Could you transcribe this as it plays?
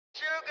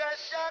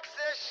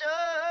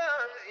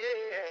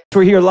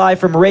We're here live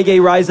from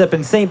Reggae Rise Up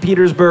in St.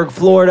 Petersburg,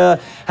 Florida.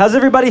 How's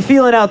everybody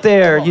feeling out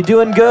there? You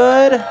doing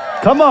good?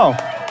 Come on.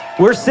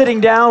 We're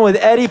sitting down with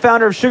Eddie,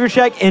 founder of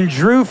Sugarshack, and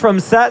Drew from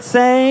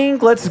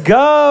Satsang. Let's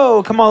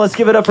go. Come on, let's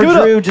give it up for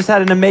Drew. Just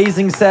had an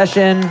amazing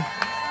session.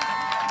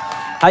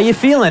 How you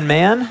feeling,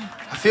 man?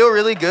 I feel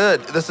really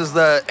good. This is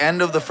the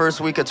end of the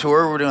first week of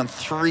tour. We're doing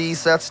 3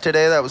 sets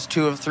today. That was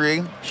 2 of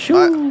 3.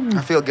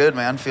 I feel good,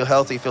 man. Feel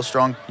healthy, feel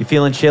strong. You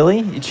feeling chilly?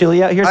 You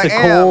chilly out here? It's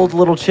a cold,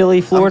 little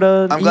chilly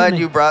Florida I'm glad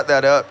you brought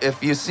that up.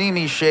 If you see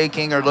me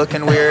shaking or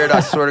looking weird, I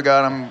swear to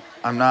God,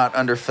 I'm not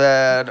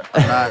underfed.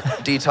 I'm not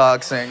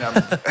detoxing. I'm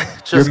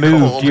just You're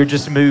moved. cold. You're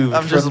just moved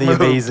from the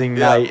amazing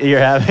night you're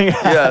having.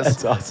 Yes.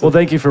 That's awesome. Well,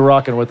 thank you for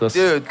rocking with us.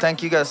 Dude,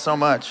 thank you guys so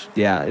much.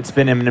 Yeah, it's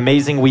been an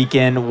amazing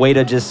weekend. Way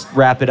to just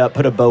wrap it up,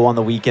 put a bow on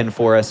the weekend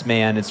for us,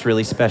 man. It's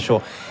really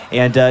special.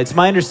 And it's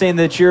my understanding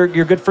that you're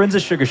good friends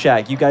of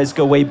Sugarshack. You guys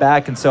go way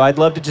back, and so I'd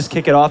love to just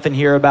kick it off and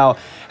hear about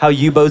how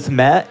you both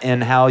met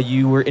and how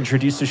you were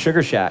introduced to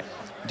Sugarshack.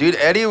 Dude,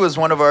 Eddie was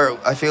one of our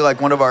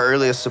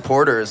earliest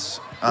supporters.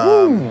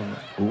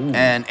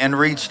 And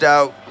reached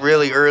out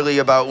really early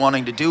about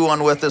wanting to do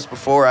one with us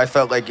before I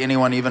felt like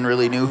anyone even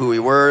really knew who we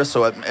were.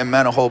 So it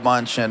meant a whole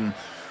bunch, and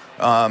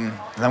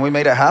then we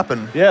made it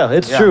happen. Yeah,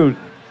 it's true.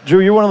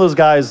 Drew, you're one of those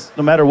guys,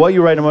 no matter what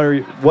you write, no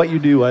matter what you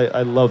do,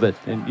 I love it.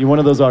 And you're one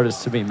of those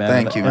artists to me, man.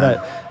 Thank you, man.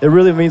 It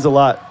really means a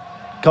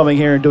lot coming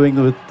here and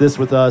doing this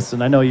with us.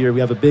 And I know we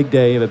have a big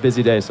day, you have a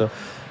busy day, so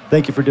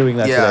thank you for doing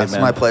that today, man. Yeah, it's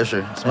my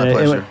pleasure. It's my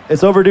pleasure.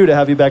 It's overdue to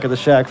have you back at the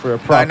shack for a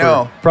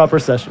proper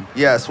session.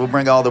 Yes, we'll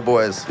bring all the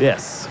boys.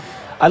 Yes.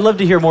 I'd love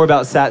to hear more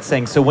about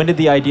Satsang. So when did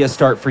the idea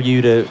start for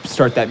you to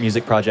start that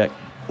music project?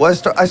 Well,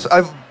 I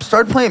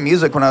started playing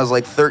music when I was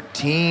like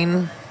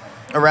 13,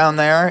 around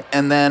there.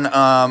 And then,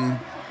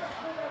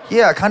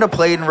 I kind of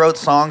played and wrote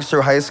songs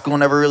through high school,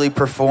 never really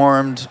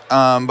performed.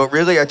 But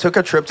really, I took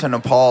a trip to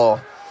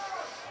Nepal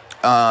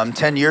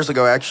 10 years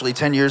ago, actually.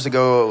 10 years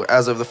ago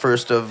as of the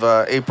 1st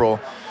of April.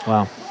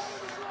 Wow.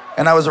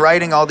 And I was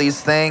writing all these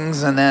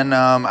things, and then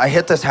I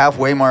hit this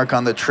halfway mark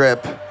on the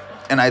trip,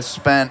 and I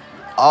spent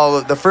all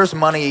of the first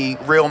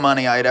real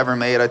money I had ever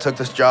made. I took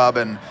this job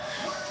and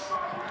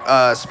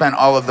spent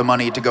all of the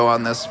money to go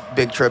on this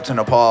big trip to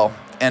Nepal.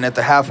 And at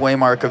the halfway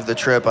mark of the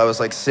trip, I was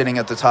like sitting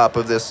at the top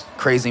of this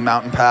crazy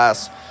mountain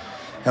pass.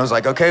 And I was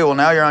like, okay, well,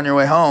 now you're on your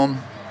way home.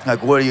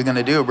 Like, what are you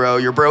gonna do, bro?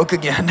 You're broke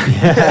again.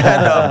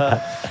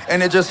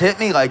 And it just hit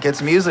me like,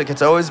 it's music.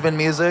 It's always been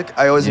music.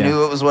 I always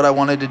knew it was what I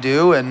wanted to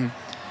do. And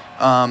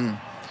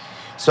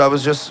so I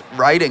was just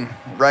writing.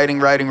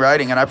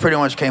 And I pretty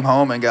much came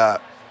home and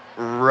got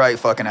right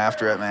fucking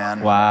after it,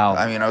 man. Wow.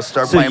 I mean, I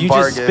started playing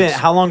bar gigs.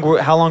 How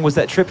long was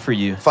that trip for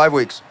you? 5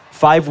 weeks.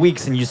 5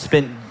 weeks, and you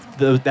spent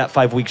that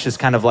 5 weeks just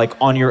kind of like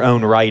on your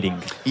own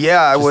writing.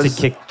 Yeah,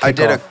 I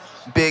did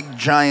off. A big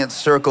giant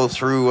circle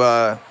through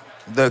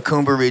the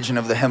Kumbh region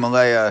of the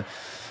Himalaya.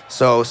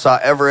 So saw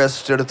Everest,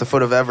 stood at the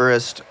foot of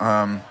Everest,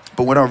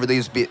 but went over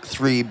these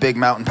 3 big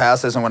mountain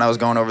passes. And when I was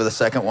going over the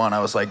second one, I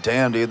was like,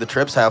 damn, dude, the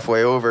trip's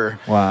halfway over.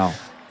 Wow.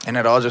 And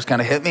it all just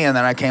kind of hit me. And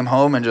then I came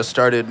home and just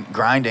started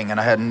grinding, and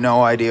I had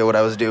no idea what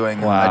I was doing.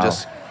 Wow.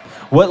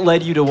 What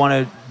led you to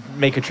want to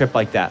make a trip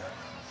like that?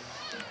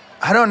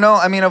 I don't know.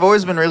 I mean, I've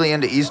always been really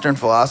into Eastern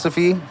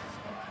philosophy.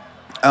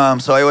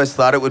 So I always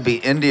thought it would be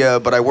India,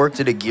 but I worked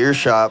at a gear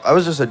shop. I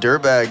was just a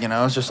dirtbag,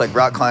 I was just like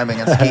rock climbing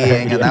and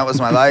skiing, and that was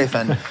my life.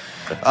 And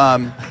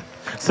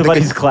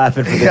somebody's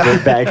clapping for the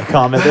dirtbag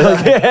comment. They're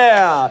like,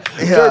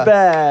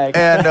 dirtbag.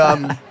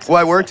 And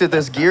I worked at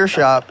this gear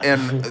shop,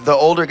 and the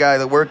older guy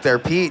that worked there,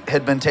 Pete,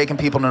 had been taking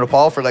people to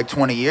Nepal for like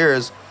 20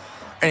 years.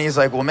 And he's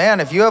like, well, man,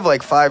 if you have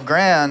like $5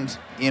 grand,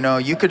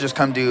 you could just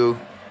come do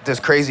this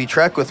crazy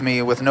trek with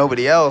me with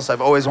nobody else.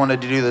 I've always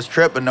wanted to do this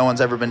trip, but no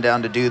one's ever been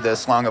down to do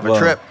this long of a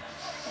trip.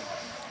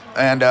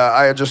 And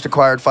I had just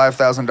acquired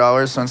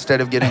 $5,000, so instead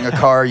of getting a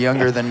car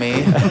younger than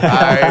me,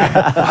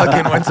 I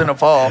fucking went to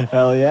Nepal.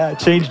 Hell yeah.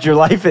 Changed your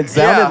life, it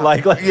sounded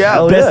like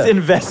yeah. Best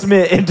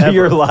investment into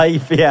your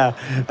life. Yeah,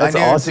 that's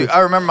awesome. I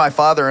remember my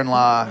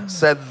father-in-law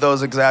said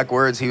those exact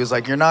words. He was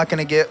like, you're not going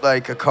to get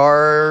like a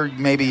car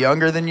maybe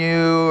younger than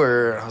you?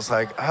 Or I was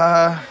like,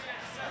 no.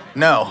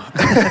 No,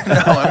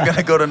 I'm going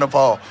to go to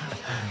Nepal.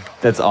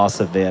 That's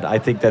awesome, man. I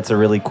think that's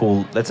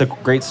a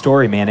great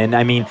story, man. And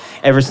I mean,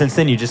 ever since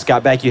then, you just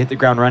got back, you hit the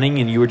ground running,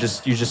 and you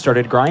just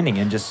started grinding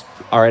and just,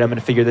 all right, I'm going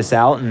to figure this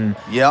out. And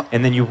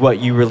and then you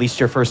released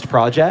your first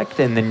project,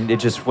 and then it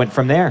just went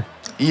from there.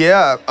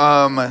 Yeah.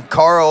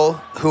 Carl,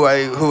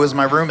 who was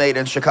my roommate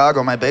in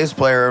Chicago, my bass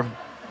player,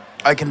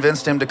 I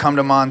convinced him to come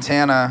to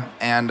Montana,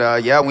 and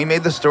we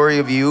made the story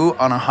of you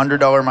on a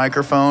 $100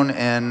 microphone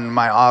in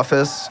my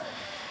office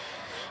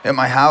at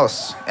my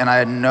house, and I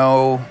had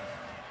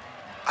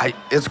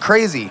it's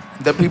crazy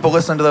that people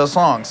listen to those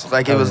songs.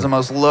 Like, it was the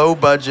most low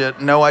budget,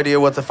 no idea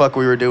what the fuck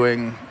we were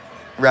doing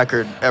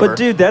record ever. But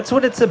dude, that's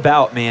what it's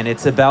about, man.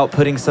 It's about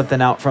putting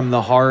something out from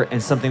the heart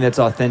and something that's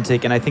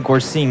authentic. And I think we're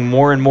seeing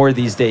more and more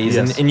these days.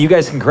 Yes. And you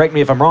guys can correct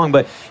me if I'm wrong,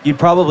 but you'd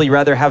probably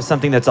rather have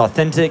something that's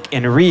authentic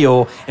and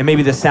real, and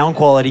maybe the sound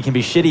quality can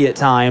be shitty at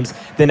times,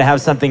 than to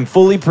have something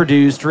fully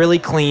produced, really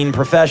clean,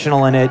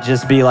 professional, and it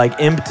just be like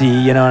empty.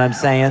 You know what I'm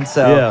saying?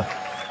 So. Yeah.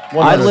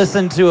 I'd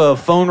listen to a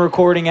phone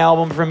recording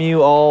album from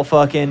you all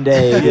fucking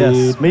day, dude.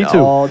 Yes, me too.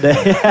 All day.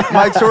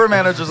 My tour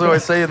manager's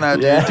always saying that,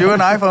 dude. Yeah. Do an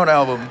iPhone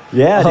album.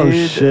 Yeah, Oh,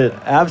 dude. shit.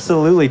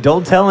 Absolutely.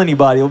 Don't tell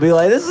anybody. We'll be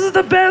like, this is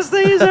the best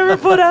thing he's ever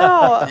put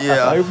out.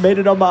 Yeah. I made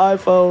it on my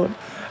iPhone.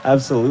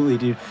 Absolutely,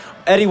 dude.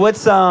 Eddie,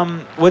 what's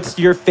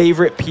your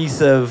favorite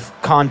piece of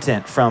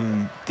content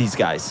from these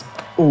guys?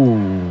 Ooh,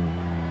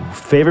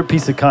 favorite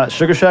piece of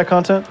Sugarshack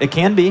content? It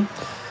can be.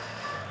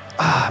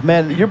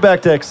 Man, your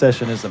back deck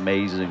session is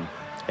amazing.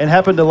 And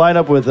happened to line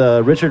up with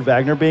Richard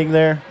Wagner being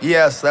there.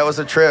 Yes, that was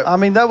a trip. I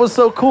mean, that was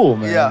so cool,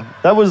 man. Yeah.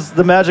 That was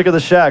the magic of the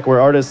Shack,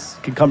 where artists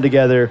can come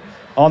together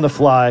on the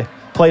fly,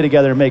 play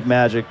together, and make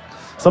magic.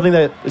 Something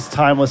that is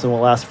timeless and will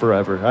last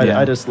forever.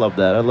 I just love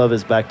that. I love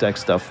his back deck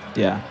stuff.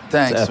 Yeah.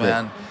 Thanks,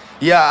 man.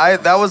 Yeah,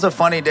 that was a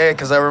funny day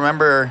because I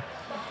remember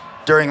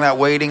during that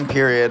waiting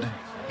period,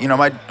 you know,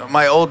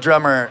 my old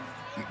drummer,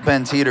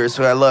 Ben Teeters,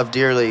 who I love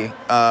dearly,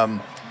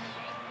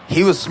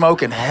 he was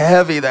smoking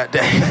heavy that day.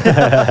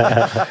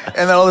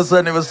 And then all of a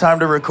sudden it was time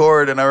to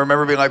record. And I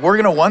remember being like, we're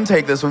going to one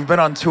take this. We've been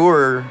on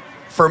tour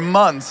for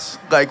months.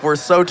 Like, we're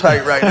so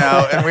tight right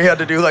now. And we had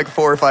to do like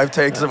 4 or 5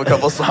 takes of a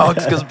couple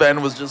songs because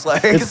Ben was just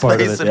like, It's part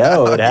of it.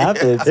 Yeah, it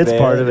happens. It's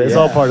part of it. It's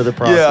all part of the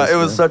process. Yeah, it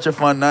was man. such a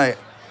fun night.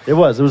 It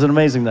was an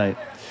amazing night.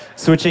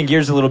 Switching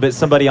gears a little bit,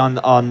 somebody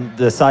on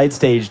the side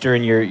stage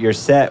during your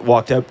set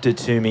walked up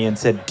to me and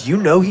said, do you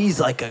know he's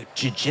like a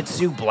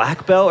jiu-jitsu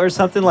black belt or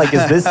something? Like,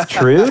 is this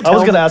true? I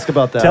was going to ask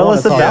about that. Tell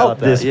us about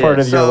that. this part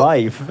of your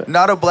life.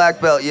 Not a black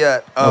belt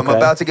yet. I'm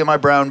about to get my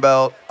brown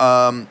belt.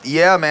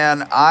 Yeah,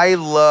 man, I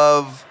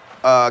love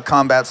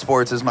combat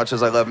sports as much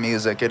as I love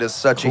music. It is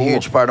such a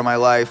huge part of my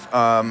life.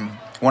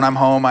 When I'm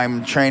home,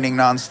 I'm training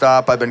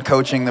nonstop. I've been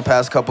coaching the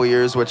past couple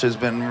years, which has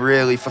been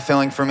really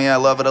fulfilling for me. I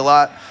love it a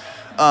lot.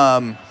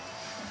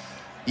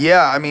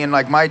 Yeah, I mean,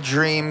 like, my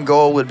dream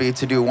goal would be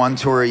to do 1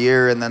 tour a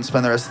year and then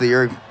spend the rest of the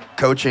year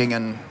coaching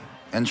and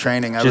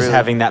training. Just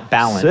having that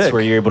balance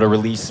where you're able to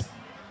release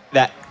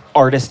that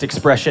artist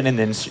expression and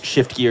then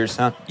shift gears,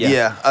 huh?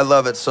 Yeah, I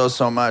love it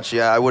so much.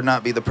 Yeah, I would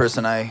not be the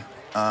person I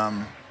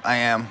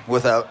am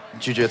without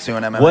jiu-jitsu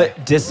and MMA.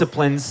 What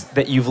disciplines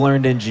that you've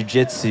learned in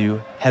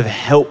jiu-jitsu have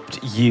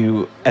helped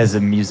you as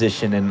a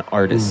musician and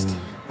artist?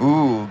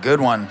 Ooh, good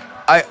one.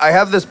 I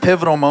have this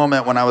pivotal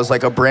moment when I was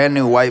like a brand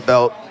new white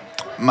belt.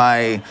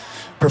 My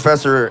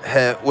professor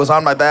was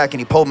on my back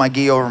and he pulled my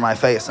gi over my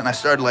face and I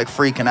started like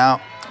freaking out.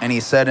 And he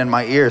said in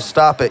my ear,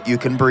 stop it, you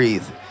can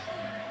breathe.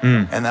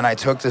 And then I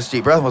took this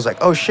deep breath and was like,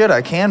 oh shit,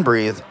 I can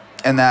breathe.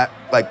 And that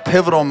like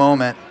pivotal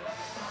moment,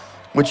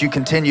 which you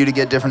continue to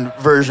get different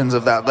versions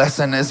of that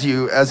lesson as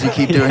you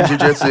keep doing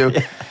jiu-jitsu,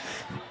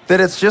 that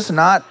it's just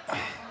not,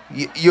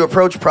 you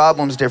approach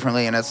problems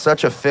differently and it's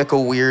such a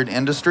fickle, weird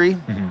industry.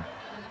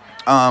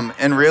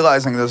 And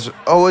realizing there's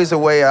always a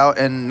way out,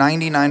 and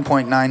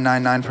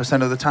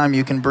 99.999% of the time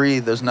you can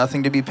breathe. There's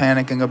nothing to be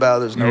panicking about.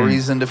 There's no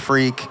reason to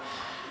freak.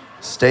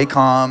 Stay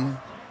calm.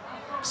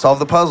 Solve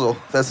the puzzle.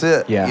 That's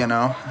it. Yeah. You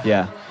know?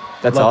 Yeah.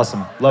 That's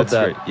awesome. Love That's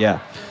that. great. Yeah.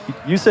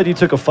 You said you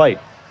took a fight.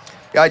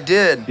 I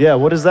did. Yeah,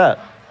 what is that?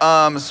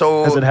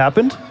 So Has it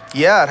happened?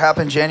 yeah, it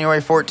happened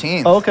January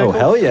 14th. Oh, okay. Oh, cool.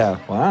 hell yeah.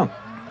 Wow.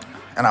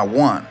 And I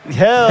won.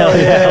 Hell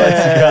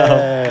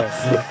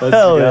yeah. Let's go.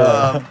 Hell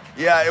yeah.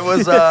 Yeah, it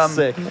was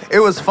Sick. it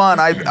was fun.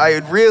 I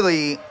had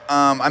really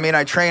I mean,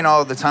 I train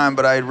all the time,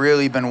 but I had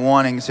really been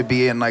wanting to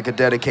be in like a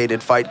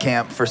dedicated fight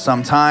camp for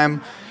some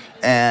time.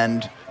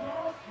 And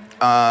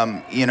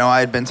you know, I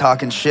had been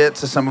talking shit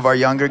to some of our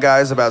younger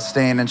guys about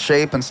staying in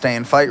shape and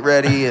staying fight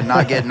ready and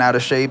not getting out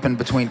of shape in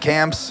between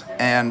camps.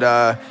 And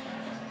I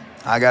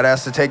got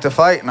asked to take the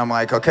fight, and I'm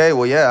like, okay,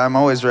 well, yeah, I'm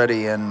always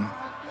ready. And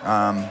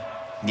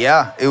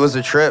yeah, it was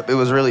a trip. It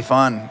was really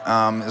fun.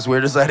 As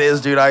weird as that is,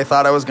 dude, I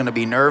thought I was going to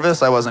be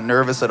nervous. I wasn't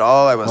nervous at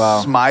all. I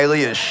was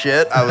smiley as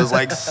shit. I was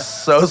like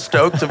so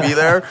stoked to be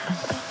there.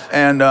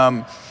 And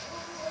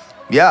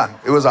yeah,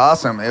 it was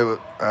awesome.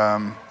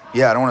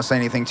 Yeah, I don't want to say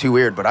anything too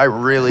weird, but I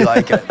really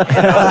like it.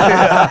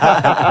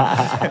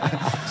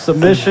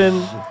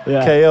 Submission,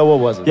 KO, what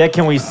was it? Yeah,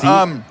 can we see?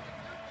 So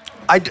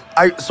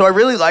I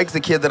really liked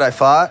the kid that I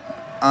fought.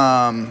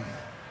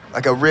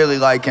 Like, I really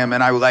like him,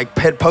 and I like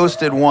had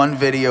posted one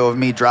video of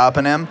me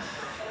dropping him,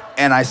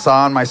 and I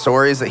saw in my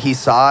stories that he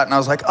saw it, and I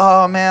was like,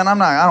 oh man,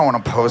 I don't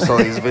want to post all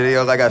these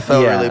videos. Like, I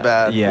felt really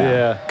bad.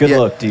 Yeah. Good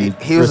luck, dude.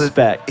 He was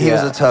Respect. He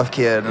was a tough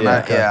kid, and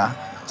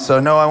So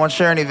no, I won't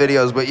share any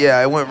videos, but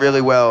yeah, it went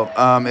really well.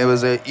 It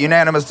was a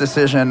unanimous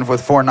decision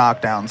with 4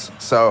 knockdowns.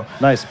 So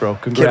nice, bro.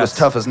 Congrats. Kid was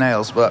tough as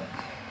nails, but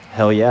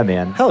hell yeah,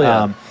 man. Hell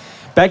yeah.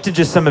 Back to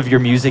just some of your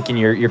music and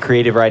your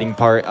creative writing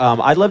part.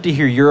 I'd love to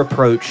hear your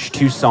approach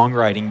to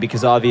songwriting,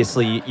 because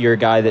obviously you're a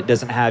guy that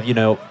doesn't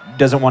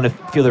doesn't want to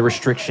feel the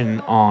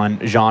restriction on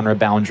genre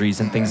boundaries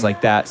and things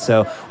like that.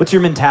 So what's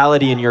your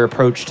mentality and your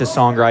approach to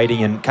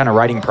songwriting and kind of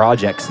writing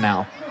projects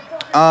now?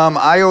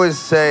 I always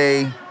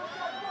say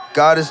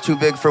God is too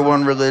big for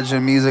one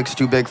religion, music's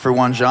too big for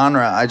one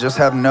genre. I just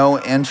have no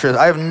interest.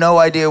 I have no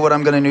idea what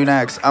I'm going to do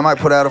next. I might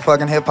put out a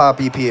fucking hip-hop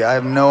EP. I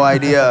have no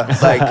idea.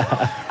 Like,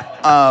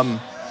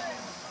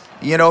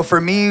 you know, for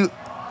me,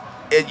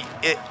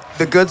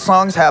 the good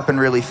songs happen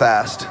really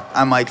fast.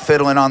 I'm like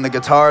fiddling on the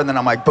guitar, and then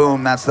I'm like,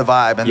 boom, that's the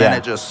vibe. And then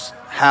it just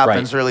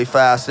happens really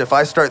fast. If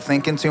I start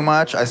thinking too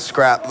much, I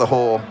scrap the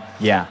whole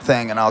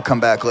thing, and I'll come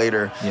back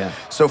later.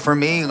 So for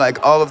me,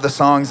 like, all of the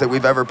songs that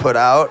we've ever put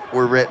out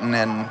were written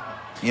in,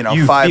 you know,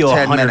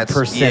 5-10 minutes.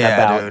 You feel 100%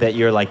 about that.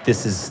 You're like,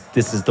 this is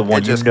the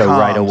one, you know,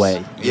 right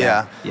away.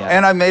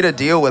 And I made a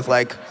deal with,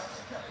 like,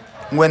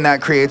 when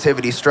that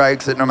creativity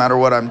strikes, that no matter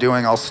what I'm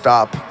doing, I'll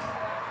stop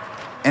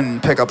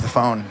and pick up the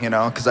phone, you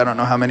know, because I don't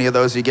know how many of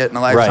those you get in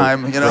a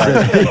lifetime, you know?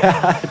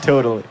 Yeah,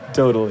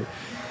 totally.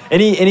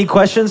 Any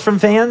questions from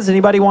fans?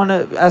 Anybody want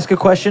to ask a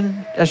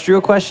question? Ask Drew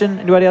a question?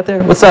 Anybody out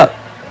there? What's up?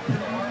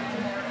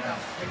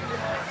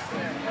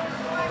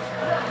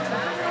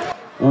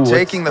 Ooh,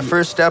 taking the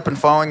first step and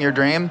following your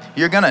dream,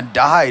 you're gonna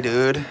die,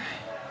 dude.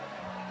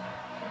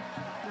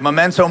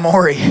 Memento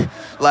mori.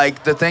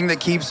 Like, the thing that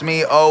keeps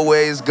me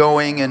always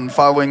going and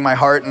following my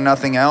heart and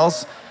nothing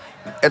else.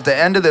 At the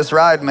end of this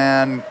ride,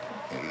 man,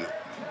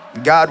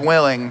 God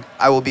willing,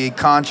 I will be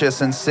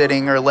conscious and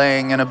sitting or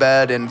laying in a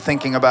bed and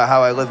thinking about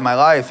how I live my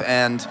life.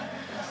 And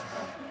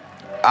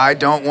I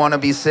don't want to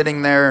be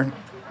sitting there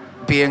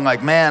being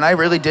like, man, I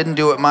really didn't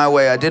do it my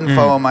way. I didn't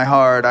follow my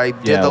heart. I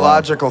did the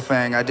logical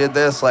thing. I did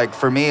this. Like,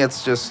 for me,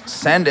 it's just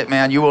send it,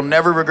 man. You will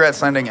never regret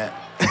sending it.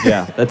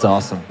 Yeah, that's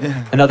awesome.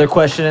 Another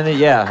question in it?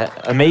 Yeah,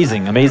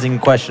 amazing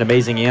question,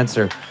 amazing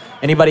answer.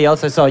 Anybody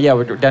else I saw? Yeah,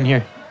 we're down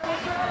here.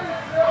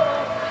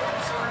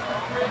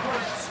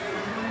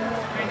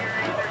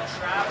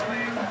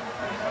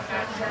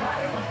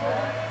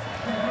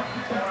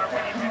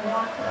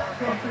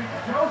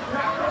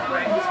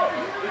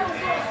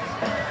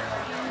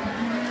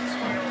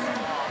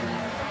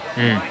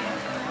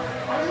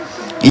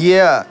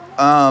 Yeah,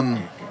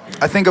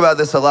 I think about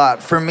this a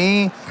lot. For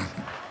me,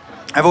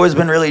 I've always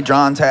been really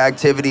drawn to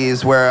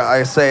activities where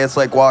I say it's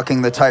like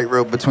walking the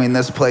tightrope between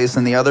this place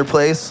and the other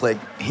place, like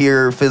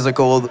here,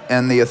 physical,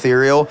 and the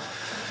ethereal.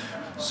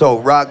 So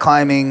rock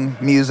climbing,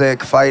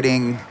 music,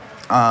 fighting,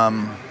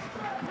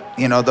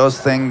 you know, those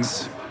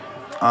things.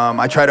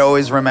 I try to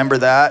always remember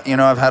that. You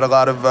know, I've had a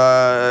lot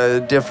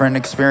of different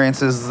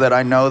experiences that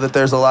I know that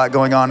there's a lot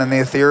going on in the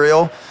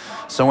ethereal.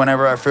 So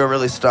whenever I feel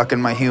really stuck in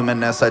my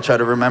humanness, I try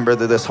to remember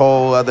that this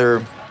whole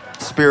other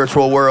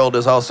spiritual world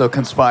is also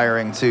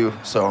conspiring too.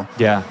 So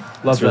yeah,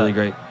 that's really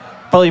great.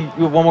 Probably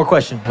one more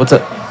question. What's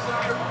up?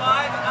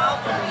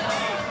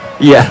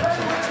 Yeah.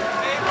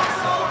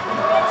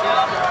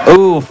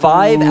 Ooh,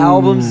 5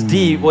 albums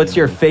deep. What's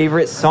your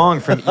favorite song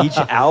from each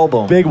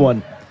album? Big one.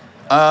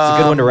 It's a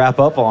good one to wrap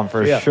up on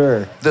for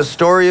sure. The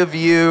Story of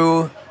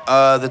You.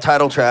 The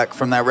title track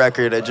from that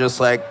record, it just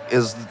like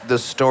is the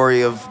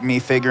story of me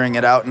figuring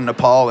it out in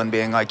Nepal and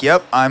being like,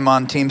 yep, I'm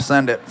on Team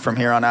Send It from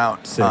here on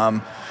out.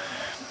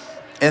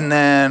 And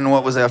then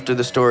what was after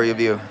The Story of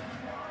You?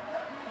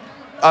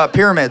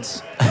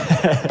 Pyramids.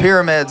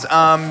 Pyramids.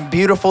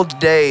 Beautiful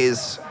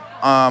Days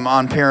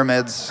on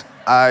Pyramids.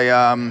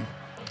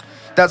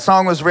 That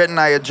song was written,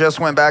 I had just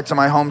went back to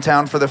my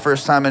hometown for the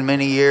first time in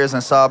many years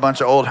and saw a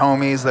bunch of old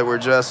homies that were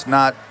just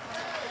not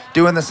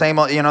doing the same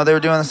old, you know, they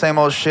were doing the same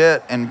old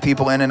shit, and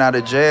people in and out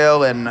of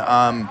jail, and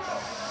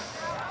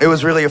it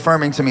was really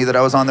affirming to me that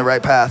I was on the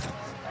right path,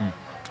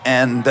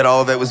 and that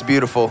all of it was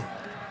beautiful.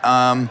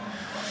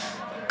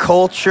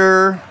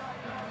 Culture,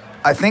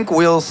 I think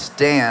We'll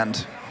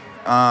Stand.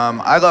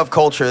 I love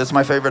Culture. It's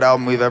my favorite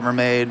album we've ever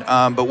made,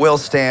 but We'll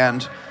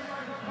Stand,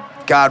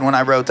 God, when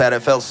I wrote that, it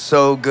felt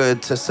so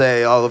good to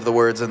say all of the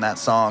words in that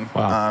song.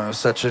 Wow. It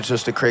was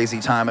just a crazy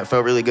time. It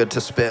felt really good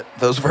to spit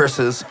those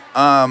verses.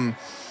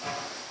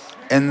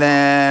 And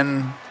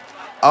then,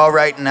 All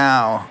Right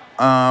Now,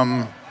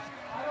 I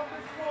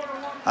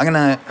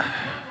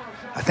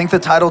think the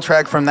title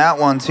track from that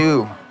one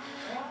too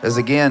is,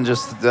 again,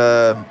 just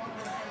the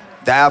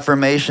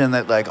affirmation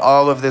that, like,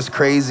 all of this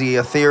crazy,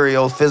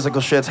 ethereal, physical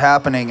shit's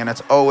happening and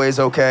it's always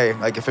okay.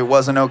 Like, if it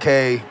wasn't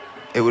okay,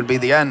 it would be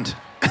the end.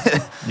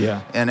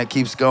 Yeah. And it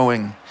keeps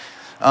going.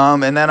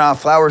 And then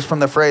Flowers from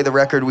the Fray, the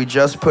record we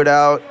just put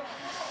out,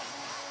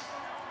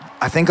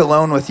 I think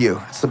Alone With You.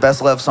 It's the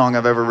best love song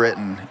I've ever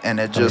written, and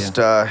it just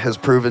has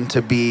proven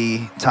to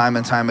be, time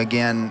and time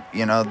again,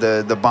 you know,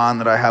 the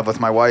bond that I have with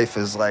my wife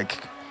is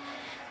like,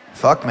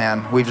 fuck,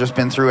 man, we've just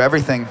been through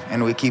everything,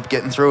 and we keep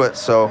getting through it,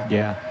 so.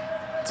 Yeah,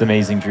 it's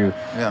amazing, Drew.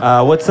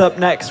 Yeah. What's up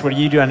next? What do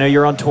you do? I know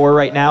you're on tour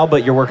right now,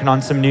 but you're working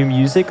on some new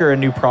music or a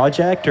new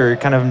project or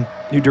kind of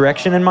new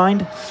direction in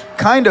mind?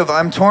 Kind of.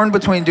 I'm torn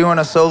between doing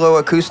a solo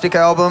acoustic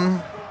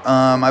album.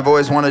 I've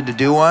always wanted to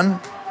do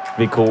one.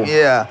 Be cool.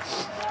 Yeah.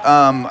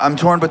 I'm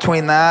torn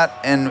between that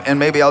and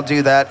maybe I'll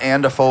do that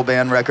and a full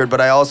band record,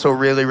 but I also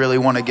really, really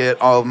want to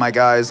get all of my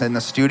guys in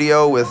the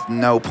studio with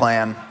no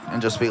plan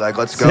and just be like,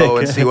 let's go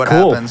and see what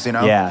happens, you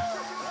know? Yeah.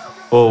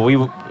 Well,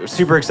 we're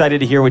super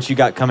excited to hear what you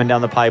got coming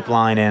down the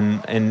pipeline,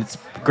 and it's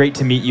great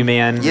to meet you,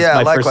 man. Yeah, it's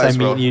my likewise, first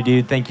time meeting you,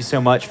 dude. Thank you so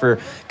much for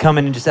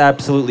coming and just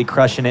absolutely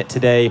crushing it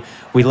today.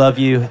 We love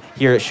you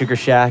here at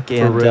Sugarshack.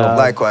 And,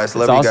 likewise.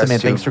 Love you awesome, guys man.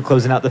 too. Thanks for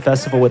closing out the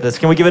festival with us.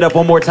 Can we give it up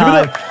one more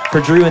time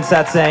for Drew and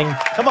Satsang?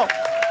 Come on.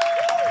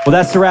 Well,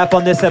 that's the wrap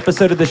on this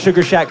episode of the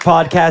Sugarshack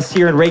Podcast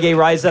here in Reggae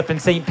Rise Up in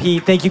St.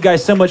 Pete. Thank you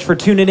guys so much for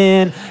tuning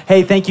in.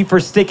 Hey, thank you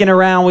for sticking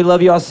around. We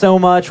love you all so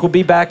much. We'll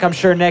be back, I'm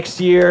sure, next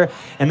year.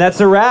 And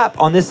that's a wrap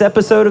on this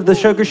episode of the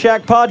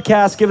Sugarshack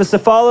Podcast. Give us a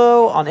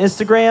follow on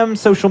Instagram,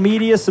 social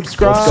media,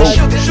 subscribe.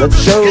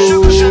 Let's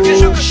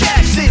go.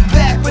 Sit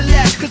back,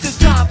 relax, 'cause it's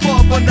time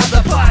for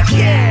another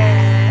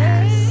podcast.